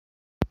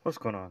What's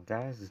going on,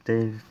 guys? It's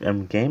Dave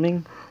M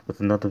Gaming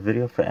with another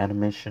video for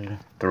Animation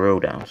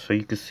Throwdown. So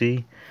you can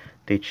see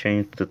they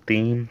changed the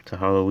theme to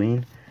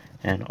Halloween,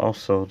 and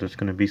also there's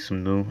going to be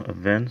some new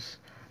events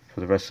for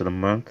the rest of the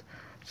month.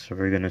 So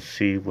we're going to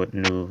see what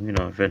new,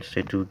 events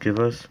they do give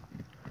us.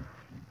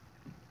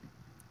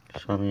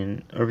 So I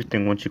mean,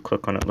 everything once you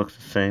click on it looks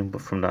the same,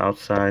 but from the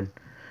outside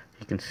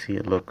you can see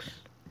it looks,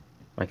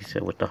 like I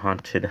said, with the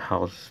haunted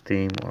house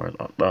theme, or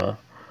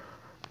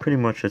pretty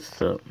much it's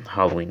the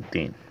Halloween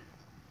theme.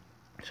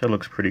 So it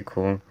looks pretty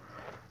cool.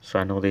 So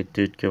I know they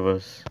did give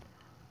us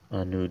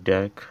a new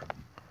deck.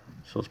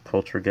 So it's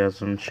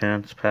Poltergasm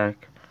Chance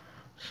Pack.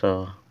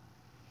 So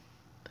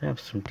they have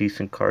some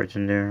decent cards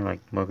in there, like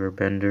Mugger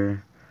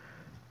Bender,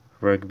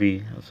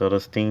 Rugby,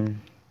 Zelda's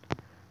theme.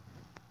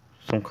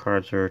 Some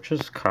cards are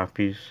just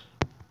copies.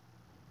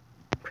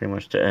 Pretty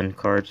much the end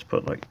cards,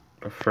 but like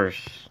the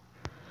first,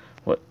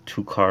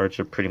 two cards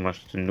are pretty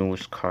much the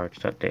newest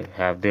cards that they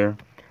have there.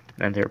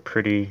 And they're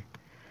pretty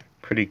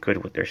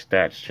good with their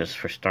stats just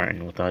for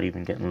starting without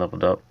even getting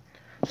leveled up.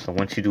 So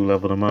once you do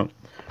level them up,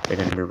 they're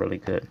going to be really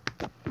good.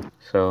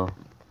 So,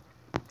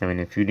 I mean,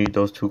 if you need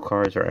those two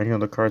cards or any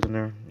other cards in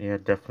there, yeah,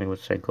 definitely would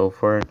say go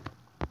for it.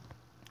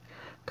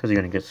 Because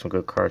you're going to get some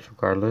good cards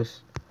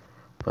regardless.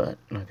 But,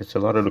 like I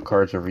said, a lot of the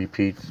cards are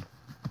repeats.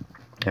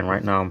 And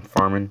right now I'm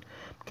farming,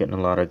 getting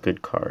a lot of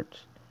good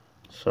cards.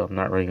 So I'm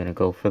not really going to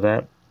go for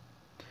that.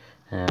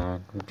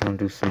 And we're going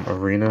to do some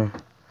arena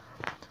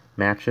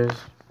matches.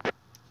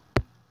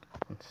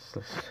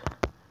 Let's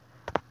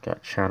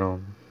got channel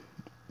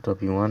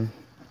W1.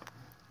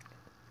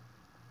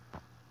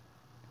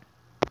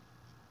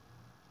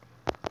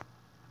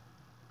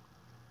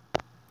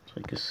 So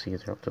you can see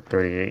they're up to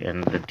 38,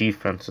 and the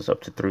defense is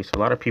up to 3. So a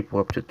lot of people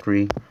up to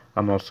 3.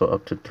 I'm also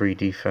up to 3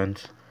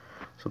 defense.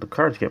 So the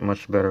cards get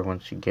much better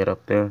once you get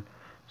up there.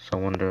 So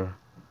I wonder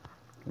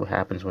what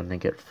happens when they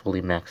get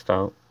fully maxed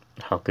out.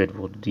 How good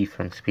will the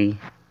defense be?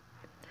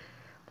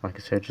 Like I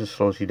said, it just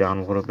slows you down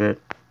a little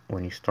bit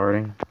when you're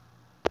starting.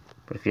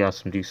 But if you have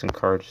some decent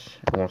cards,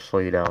 it won't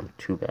slow you down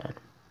too bad.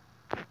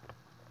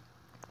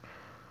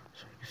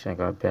 So you can see I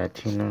got Bad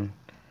Tina,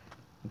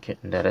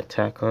 getting that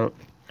attack up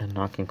and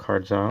knocking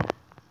cards out.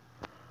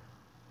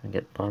 And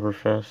get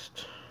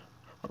Bobberfest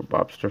or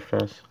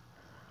Bobsterfest.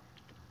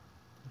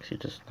 You see,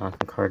 just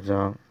knocking cards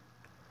out.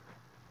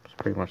 It's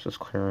pretty much just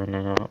clearing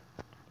it out.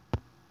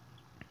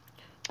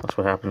 That's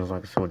what happens,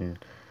 like I said, when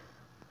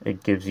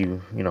it gives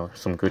you,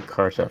 some good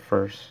cards at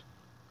first.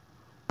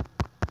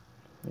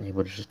 You're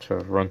able just to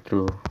run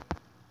through,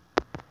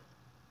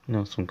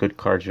 some good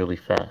cards really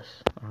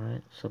fast.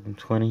 Alright,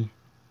 720.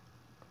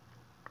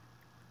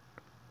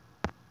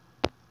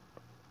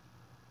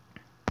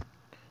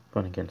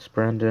 Going against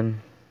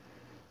Brandon.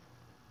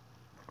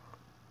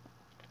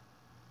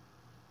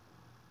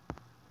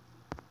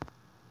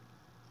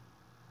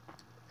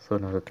 So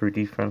another 3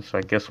 defense. So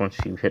I guess once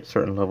you hit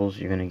certain levels,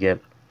 you're going to get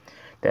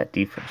that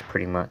defense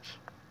pretty much.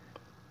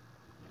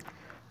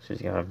 So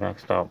he's got a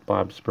maxed out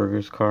Bob's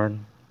Burgers card.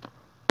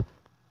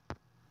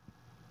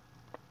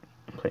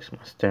 Place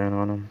my stand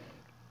on him.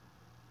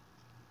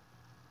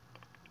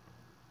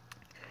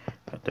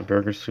 Got the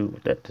burger suit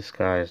with that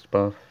disguised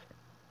buff.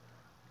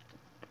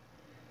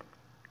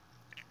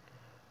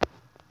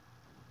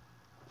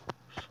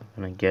 So I'm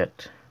gonna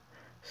get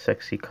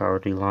Sexy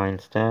Cowardly Lion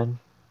Stand.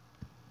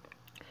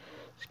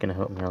 It's gonna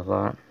help me a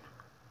lot.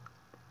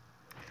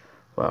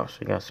 Wow, so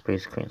you got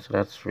Space Queen, so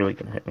that's really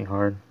gonna hit me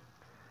hard.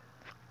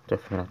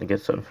 Definitely gonna have to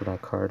get something for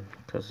that card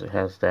because it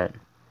has that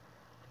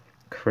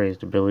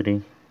crazed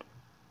ability.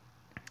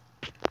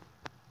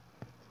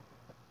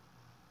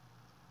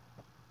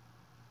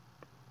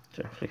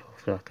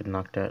 Hopefully I could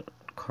knock that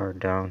card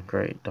down.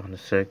 Great, down to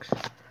 6.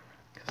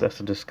 Because that's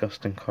a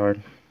disgusting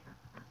card.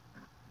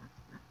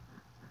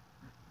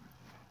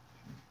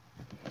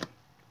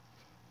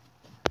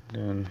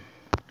 Then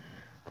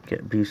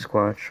get B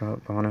Squatch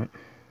up on it.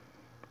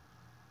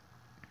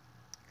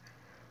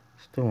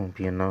 Still won't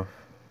be enough.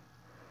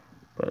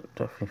 But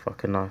definitely if I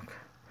could knock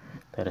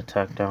that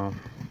attack down.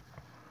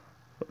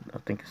 But I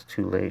think it's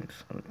too late.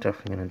 So it's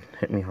definitely going to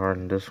hit me hard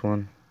in this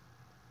one.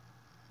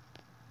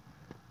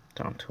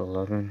 Down to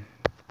 11.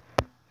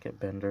 Get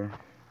Bender.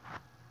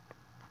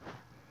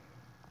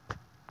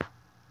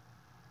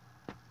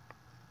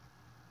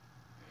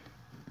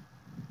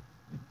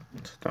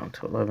 It's down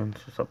to 11.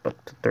 So it's up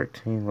to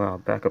 13. Wow,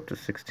 back up to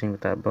 16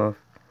 with that buff.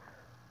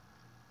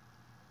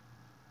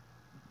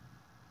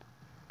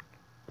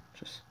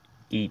 Just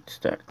eats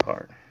that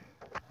card.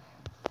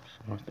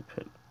 So I have to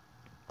put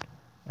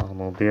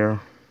Alamo Beer.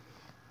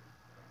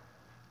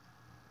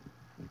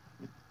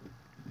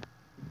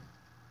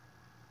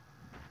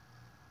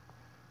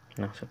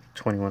 Now it's up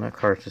to 21. That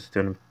card's just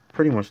doing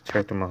pretty much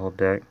tear through my whole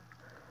deck.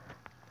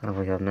 I don't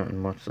really have nothing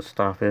much to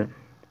stop it.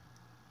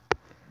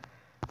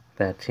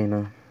 Bad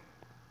Tina.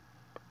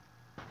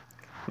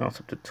 Now it's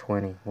up to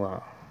 20.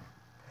 Wow.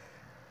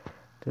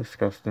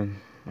 Disgusting.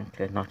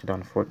 Okay, knocked it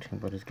down to 14,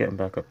 but it's getting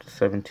back up to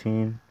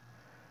 17.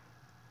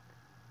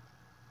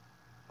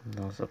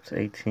 Now it's up to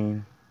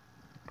 18.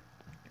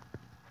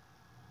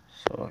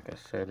 So like I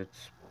said,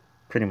 it's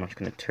pretty much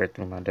gonna tear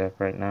through my deck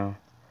right now.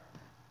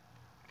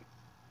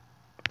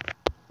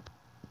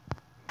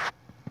 I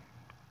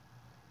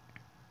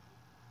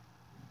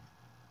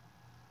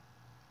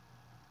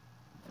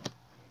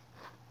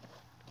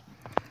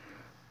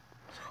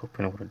was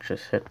hoping it would have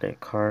just hit that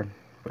card,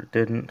 but it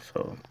didn't,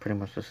 so pretty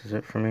much this is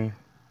it for me.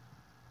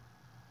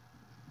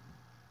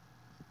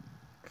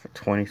 For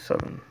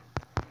 27.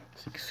 So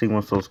you can see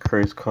once those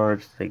crazy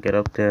cards, they get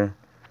up there,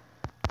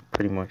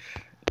 pretty much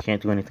you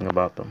can't do anything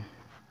about them.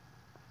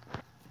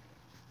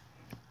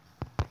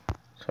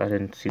 So I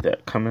didn't see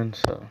that coming,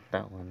 so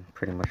that one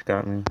pretty much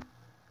got me.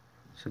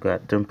 So we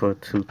got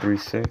Dimpa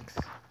 236.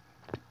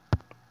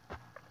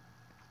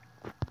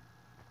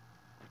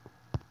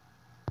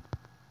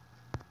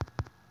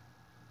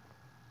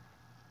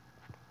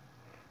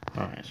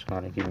 Alright, so now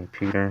they give me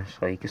Peter.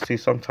 So you can see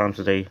sometimes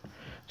they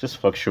just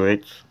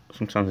fluctuates.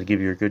 Sometimes they give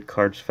you your good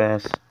cards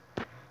fast.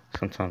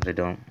 Sometimes they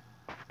don't.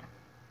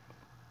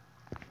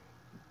 So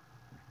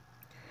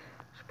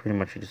pretty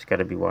much you just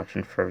gotta be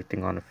watching for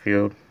everything on the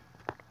field.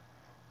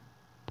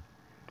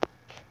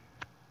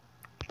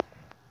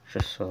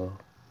 Just so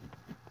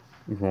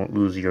you won't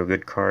lose your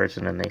good cards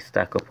and then they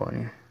stack up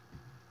on you.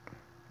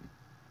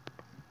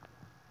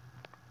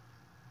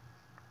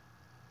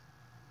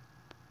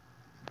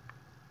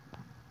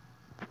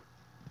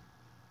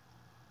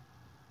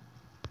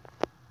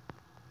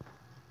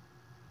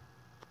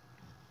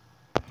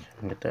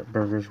 Get that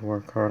Burgers War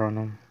card on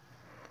them.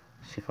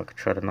 See if I could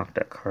try to knock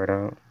that card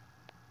out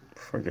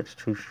before it gets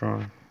too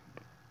strong.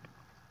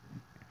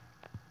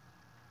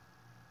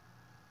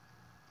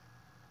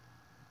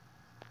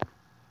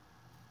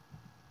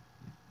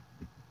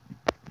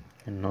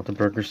 And another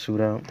Burger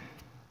suit out.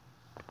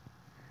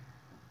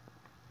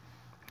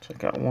 So I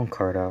got one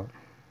card out.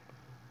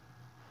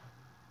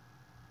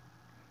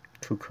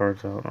 Two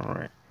cards out,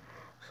 alright.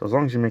 So as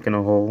long as you're making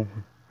a hole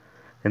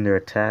in their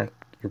attack,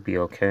 you'll be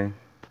okay.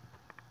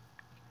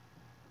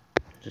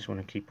 Just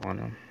want to keep on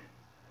them.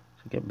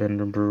 So get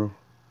Bender Brew.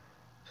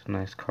 It's a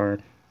nice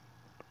card.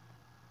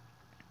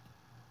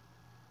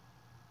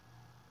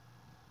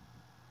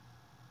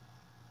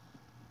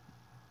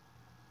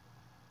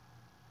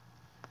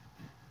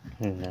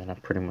 And then I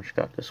pretty much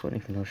got this one,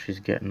 even though she's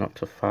getting up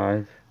to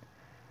 5.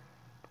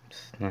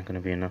 It's not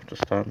going to be enough to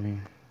stop me.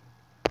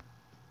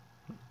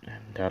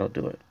 And that'll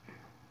do it.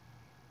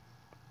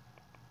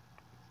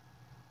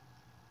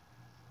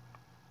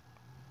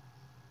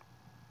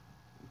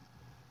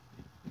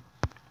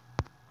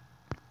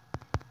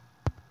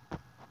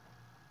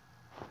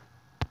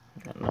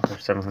 Got another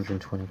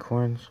 720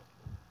 coins.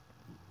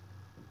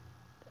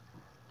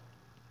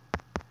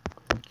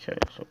 Okay,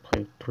 so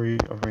played 3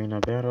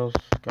 arena battles.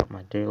 Got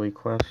my daily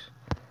quest.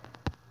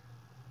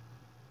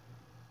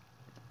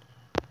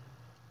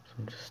 So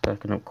I'm just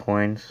stacking up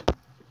coins.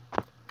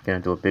 Gonna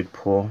do a big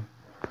pull.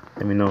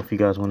 Let me know if you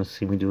guys want to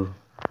see me do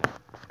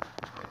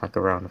like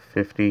around a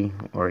 50,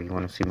 or you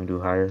want to see me do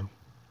higher.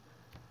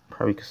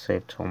 Probably could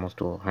save to almost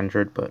do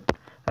 100, but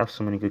I have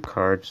so many good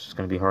cards, it's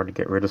gonna be hard to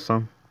get rid of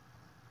some.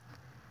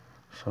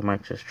 So I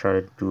might just try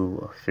to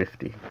do a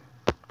 50.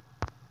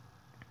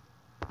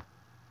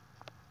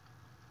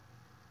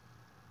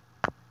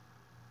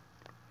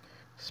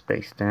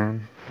 Space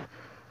Dan,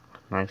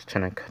 nice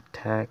 10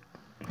 attack,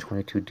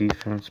 22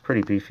 defense,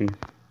 pretty beefy.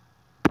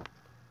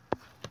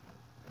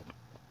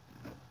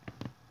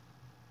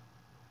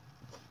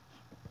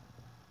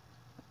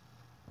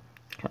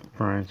 Got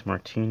Brian's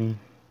Martini.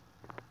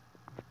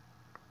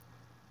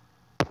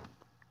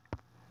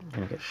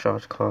 Gonna get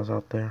Shaw's Claws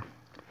out there.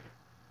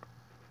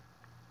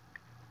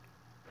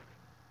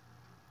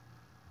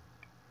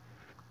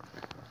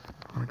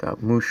 I got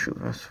Mushu,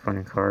 that's a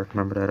funny card,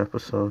 remember that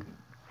episode?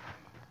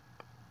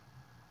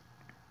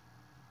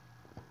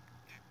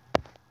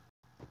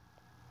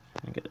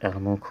 I get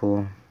Animal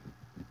Cool.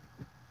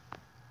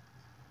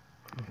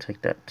 I'll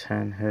take that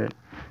 10 hit.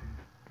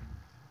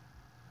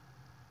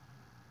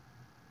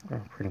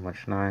 Oh, pretty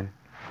much 9.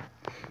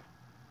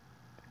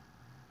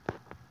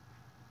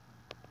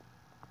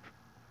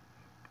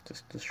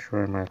 Just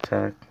destroy my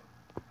attack.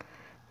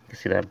 You can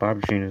see that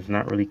Bob Jr. is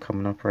not really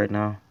coming up right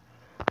now.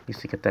 I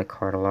used to get that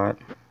card a lot.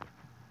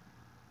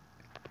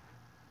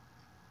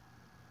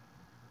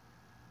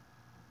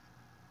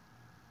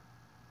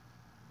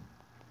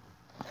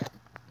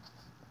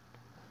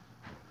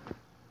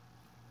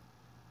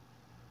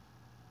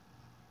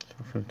 So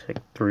I'm going to take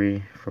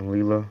 3 from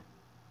Leela.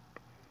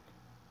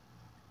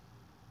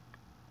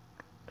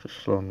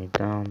 Just slow me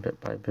down bit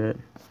by bit.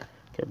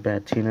 Get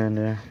Bad Tina in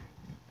there.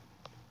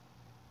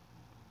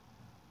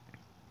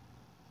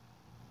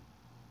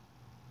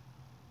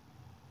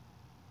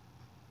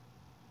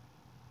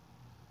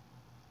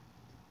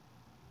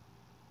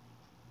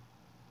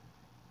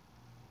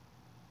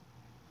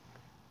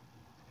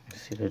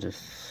 See, they're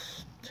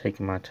just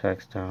taking my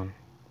attacks down.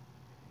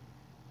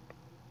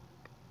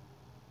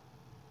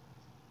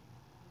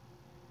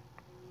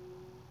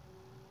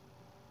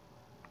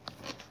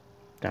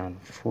 Down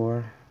to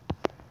 4.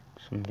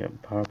 So I'm gonna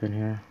get Bob in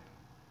here.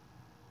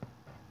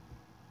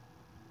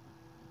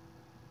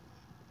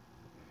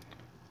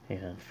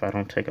 Yeah, if I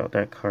don't take out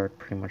that card,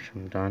 pretty much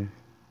I'm done.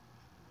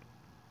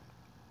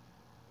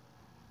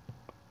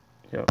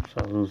 Yep,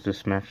 so I lose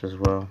this match as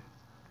well.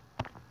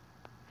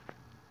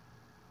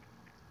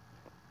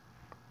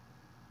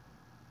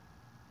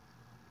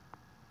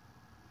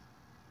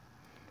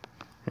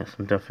 Yes,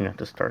 I'm definitely have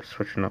to start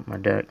switching up my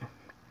deck.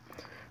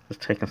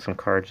 Just taking some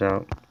cards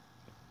out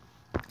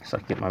so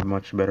I get my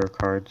much better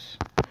cards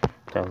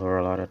that lower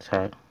a lot of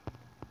attack.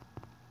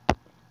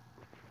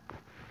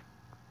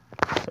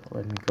 So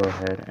let me go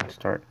ahead and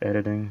start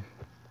editing.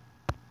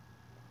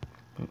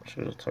 I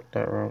should have took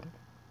that route.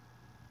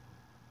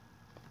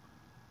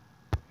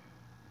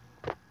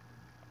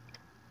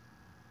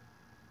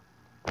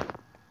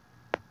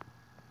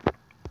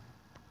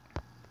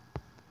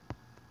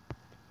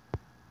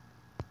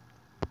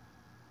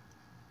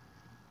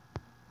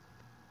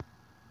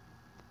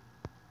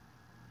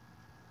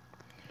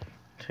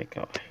 Take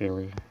out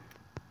Haley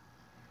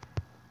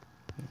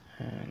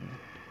and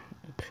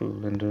the 2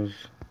 Lindas.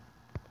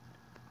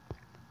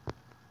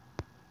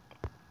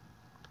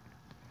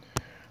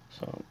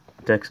 So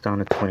deck's down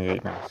to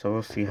 28 now. So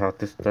we'll see how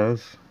this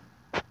does.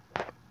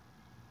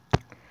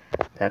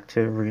 Back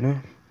to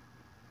arena.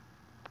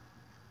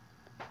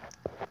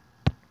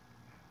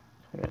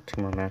 I got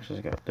 2 more matches.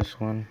 I got this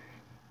one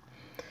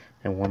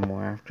and 1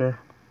 more after.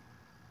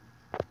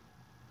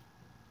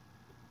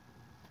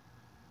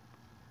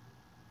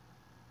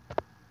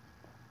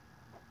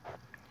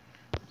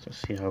 So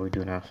see how we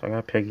do now. So I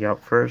got Peggy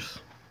out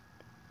first.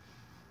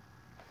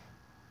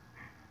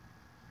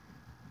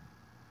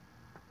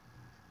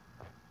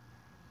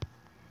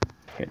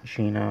 Get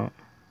Jean out.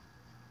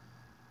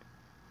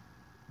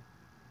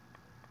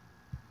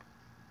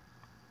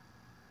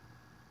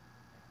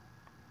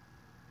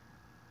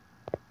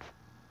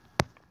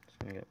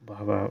 So I get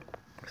Bob out.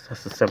 Because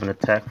that's the 7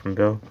 attack from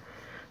Bill.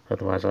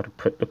 Otherwise I'd have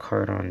put the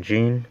card on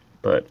Jean.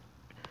 But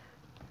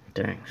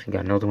dang, she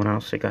got another one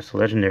out. So he got the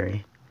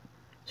legendary.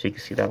 So you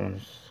can see that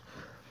one's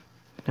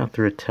not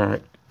 3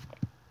 attack.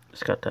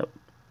 It's got that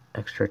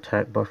extra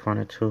attack buff on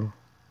it too.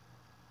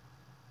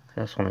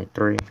 That's only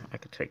 3. I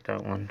could take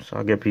that one. So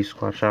I'll get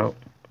B-Squatch out.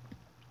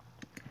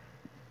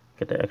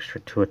 Get the extra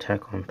 2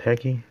 attack on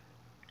Peggy.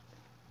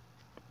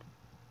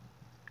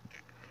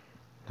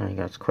 Now you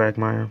got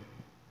Quagmire.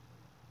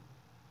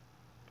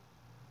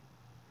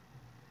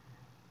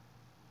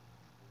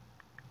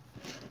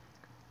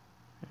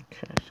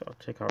 Okay, so I'll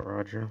take out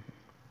Roger.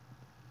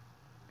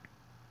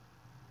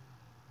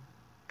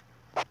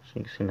 So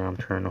you can see now I'm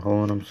turning a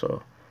hole in him,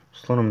 so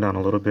slowing him down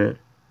a little bit.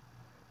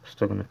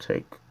 Still gonna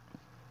take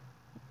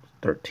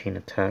 13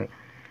 attack.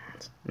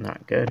 It's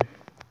not good.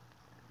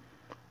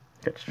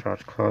 Get the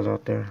Charge Claws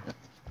out there.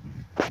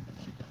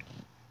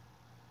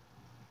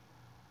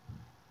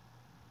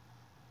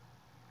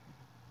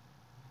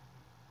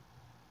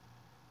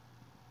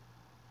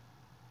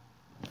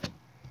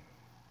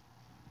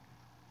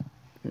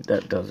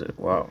 That does it.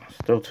 Wow,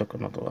 still took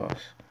another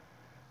loss.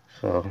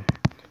 So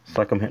it's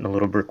like I'm hitting a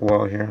little brick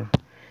wall here.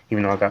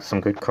 Even though I got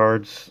some good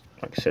cards,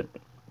 like I said,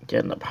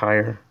 getting up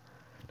higher.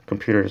 The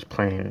computer is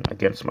playing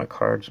against my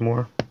cards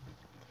more.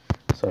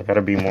 So I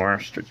gotta be more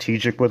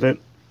strategic with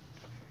it.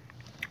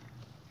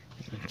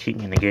 Keep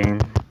me in the game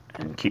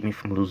and keep me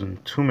from losing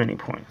too many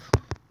points.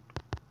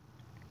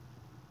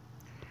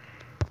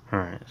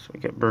 Alright, so we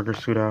get Burger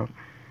Suit out.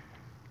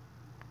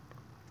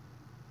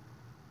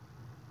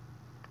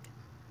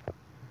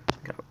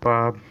 Got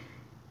Bob.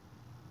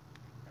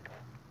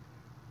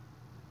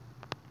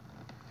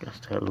 Got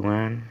to have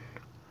Luann.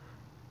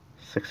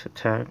 6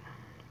 attack.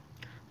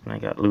 And I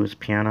got Louis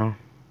Piano.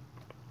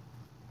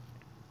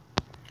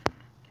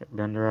 Get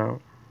Bender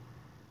out.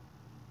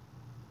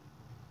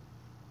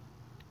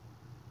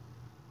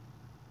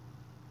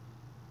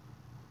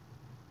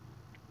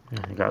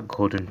 And I got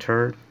Golden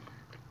Turd.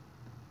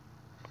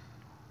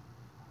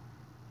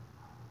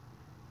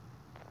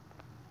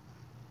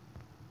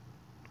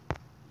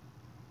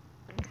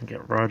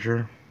 Get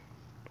Roger.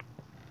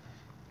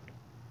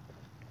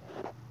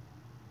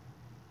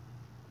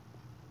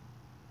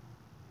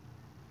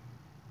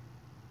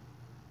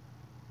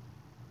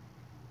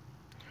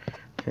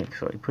 Okay,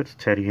 so he puts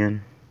Teddy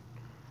in.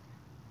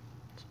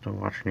 Still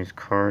watching these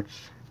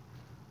cards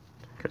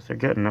because they're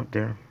getting up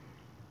there.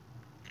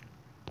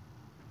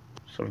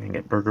 So we can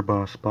get Burger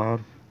Boss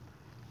Bob.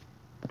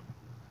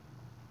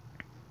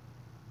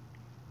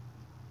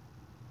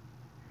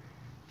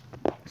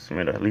 So I'm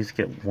gonna at least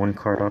get 1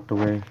 card out the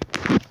way.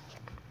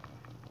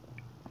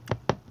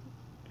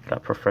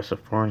 Got Professor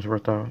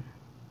Farnsworth out.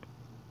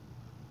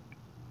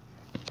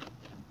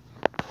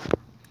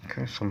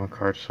 Okay, so my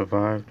cards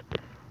survived.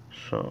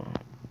 So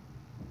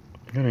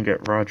I'm gonna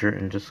get Roger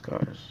in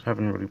Disguise.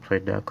 Haven't really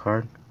played that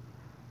card.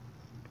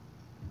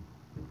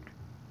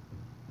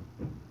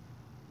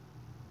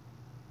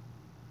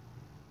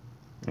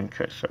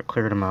 Okay, so I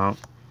cleared him out.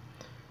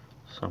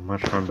 So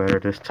much more better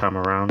this time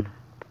around.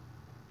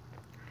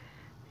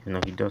 Even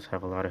though he does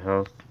have a lot of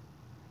health.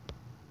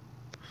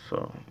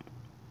 So I'm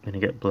gonna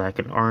get Black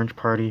and Orange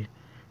Party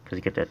because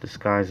you get that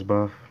disguise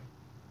buff.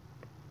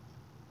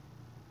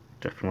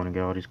 Definitely want to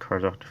get all these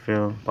cards off the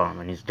field. Bomb,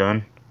 and he's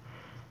done.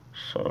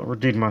 So I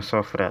redeemed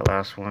myself for that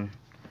last one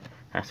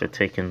after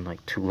taking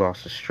like 2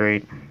 losses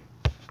straight.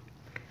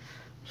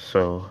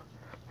 So,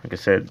 like I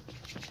said,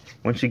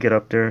 once you get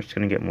up there, it's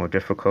going to get more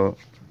difficult.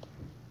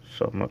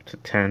 So I'm up to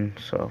 10,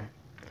 so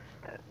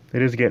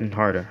it is getting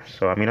harder.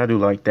 So, I mean, I do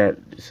like that.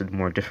 It's a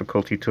more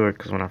difficulty to it,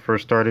 because when I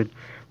first started, it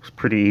was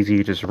pretty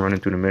easy just running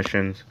through the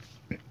missions.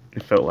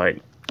 It felt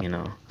like, you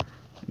know,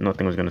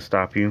 nothing was going to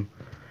stop you.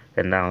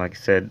 And now, like I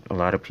said, a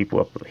lot of people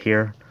up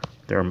here,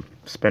 they're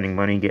spending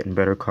money getting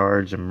better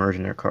cards and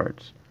merging their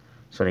cards.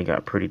 So they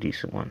got pretty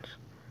decent ones.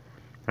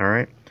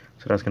 Alright,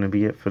 so that's going to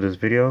be it for this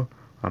video.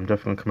 I'm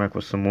definitely going to come back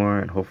with some more,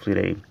 and hopefully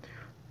they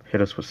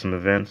hit us with some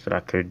events that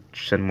I could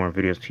send more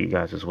videos to you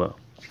guys as well.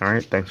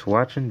 Alright, thanks for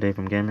watching. Dave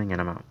from Gaming, and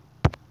I'm out.